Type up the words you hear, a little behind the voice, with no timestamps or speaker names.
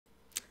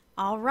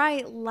All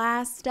right,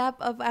 last step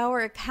of our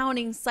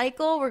accounting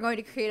cycle, we're going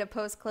to create a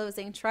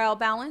post-closing trial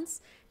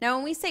balance. Now,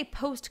 when we say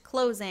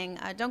post-closing,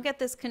 don't get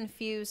this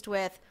confused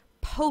with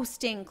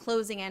posting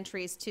closing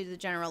entries to the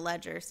general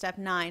ledger, step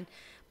 9.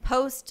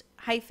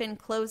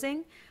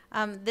 Post-closing,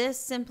 this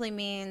simply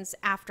means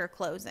after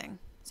closing.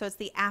 So it's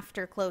the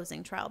after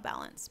closing trial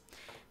balance.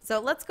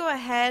 So let's go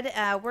ahead.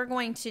 We're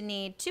going to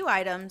need 2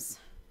 items.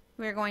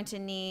 We're going to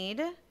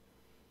need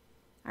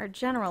our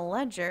general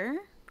ledger.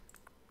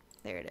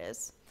 There it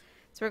is.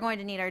 So we're going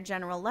to need our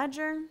general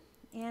ledger,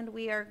 and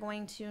we are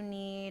going to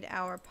need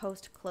our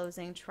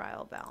post-closing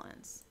trial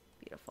balance.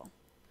 Beautiful.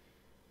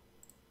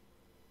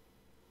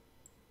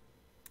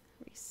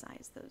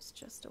 Resize those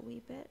just a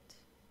wee bit.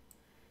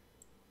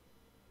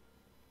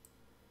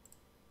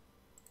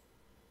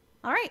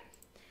 All right.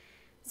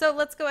 So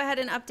let's go ahead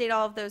and update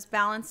all of those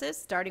balances,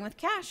 starting with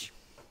cash.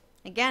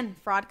 Again,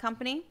 fraud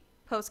company,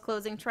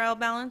 post-closing trial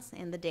balance,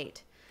 and the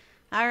date.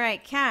 All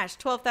right, cash,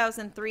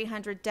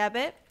 $12,300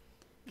 debit.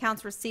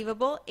 Accounts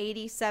receivable,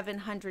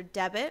 $8,700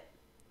 debit.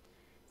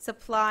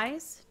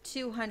 Supplies,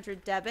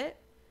 $200 debit.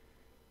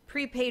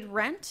 Prepaid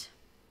rent,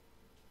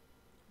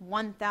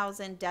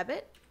 $1,000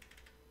 debit.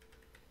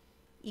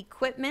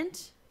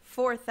 Equipment,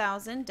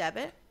 $4,000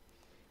 debit.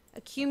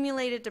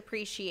 Accumulated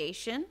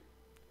depreciation,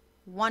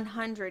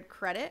 $100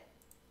 credit.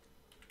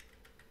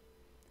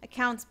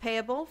 Accounts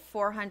payable,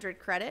 $400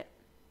 credit.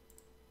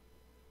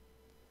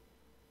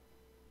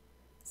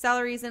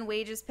 Salaries and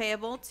wages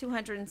payable,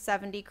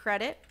 $270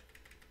 credit.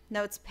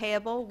 Notes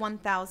payable,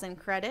 $1,000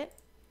 credit.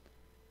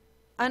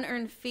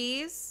 Unearned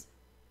fees,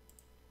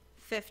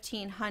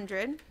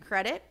 $1,500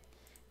 credit.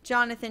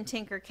 Jonathan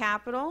Tinker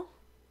Capital,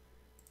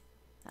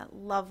 that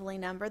lovely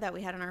number that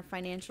we had on our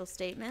financial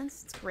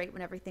statements. It's great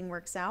when everything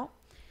works out.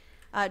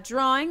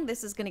 Drawing,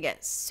 this is going to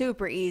get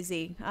super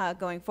easy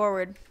going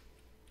forward.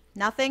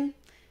 Nothing.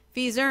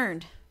 Fees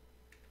earned.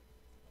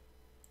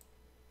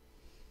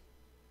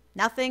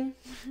 Nothing.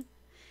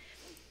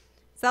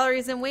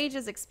 Salaries and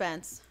wages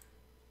expense.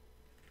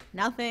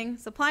 Nothing.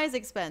 Supplies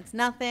expense,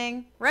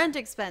 nothing. Rent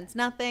expense,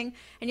 nothing.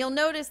 And you'll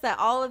notice that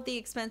all of the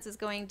expenses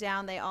going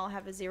down, they all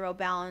have a 0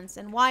 balance.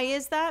 And why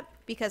is that?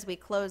 Because we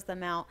close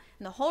them out.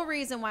 And the whole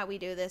reason why we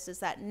do this is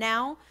that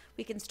now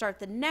we can start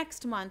the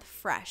next month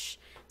fresh.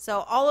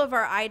 So all of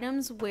our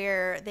items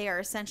where they are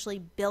essentially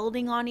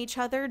building on each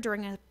other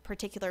during a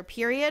particular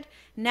period,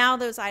 now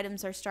those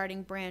items are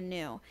starting brand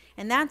new.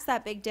 And that's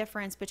that big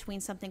difference between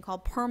something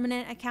called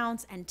permanent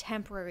accounts and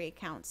temporary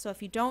accounts. So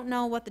if you don't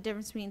know what the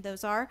difference between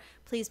those are,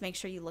 please make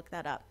sure you look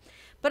that up.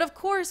 But of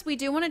course, we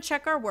do want to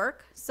check our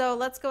work. So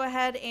let's go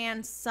ahead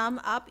and sum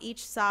up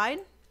each side.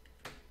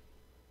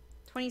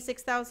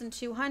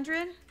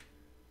 26,200,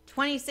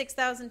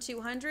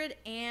 26,200,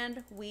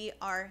 and we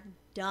are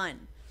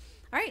done.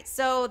 All right,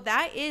 so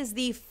that is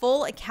the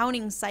full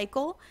accounting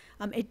cycle.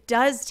 It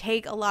does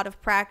take a lot of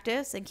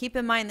practice, and keep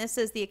in mind this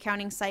is the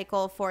accounting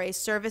cycle for a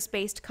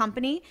service-based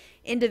company,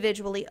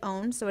 individually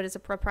owned, so it is a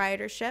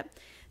proprietorship.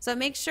 So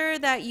make sure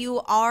that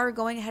you are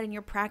going ahead and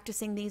you're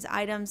practicing these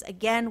items.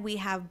 Again, we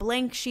have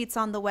blank sheets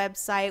on the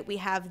website. We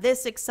have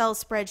this Excel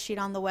spreadsheet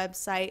on the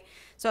website.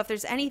 So if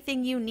there's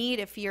anything you need,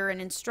 if you're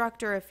an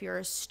instructor, if you're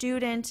a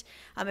student,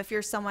 if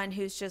you're someone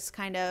who's just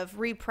kind of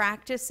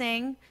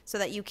re-practicing so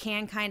that you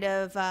can kind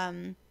of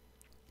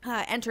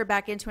enter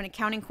back into an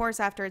accounting course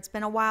after it's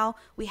been a while,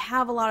 we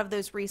have a lot of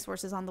those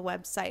resources on the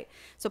website.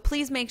 So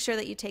please make sure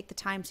that you take the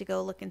time to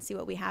go look and see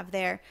what we have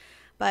there.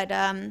 But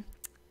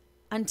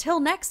until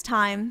next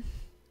time,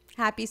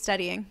 happy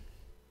studying.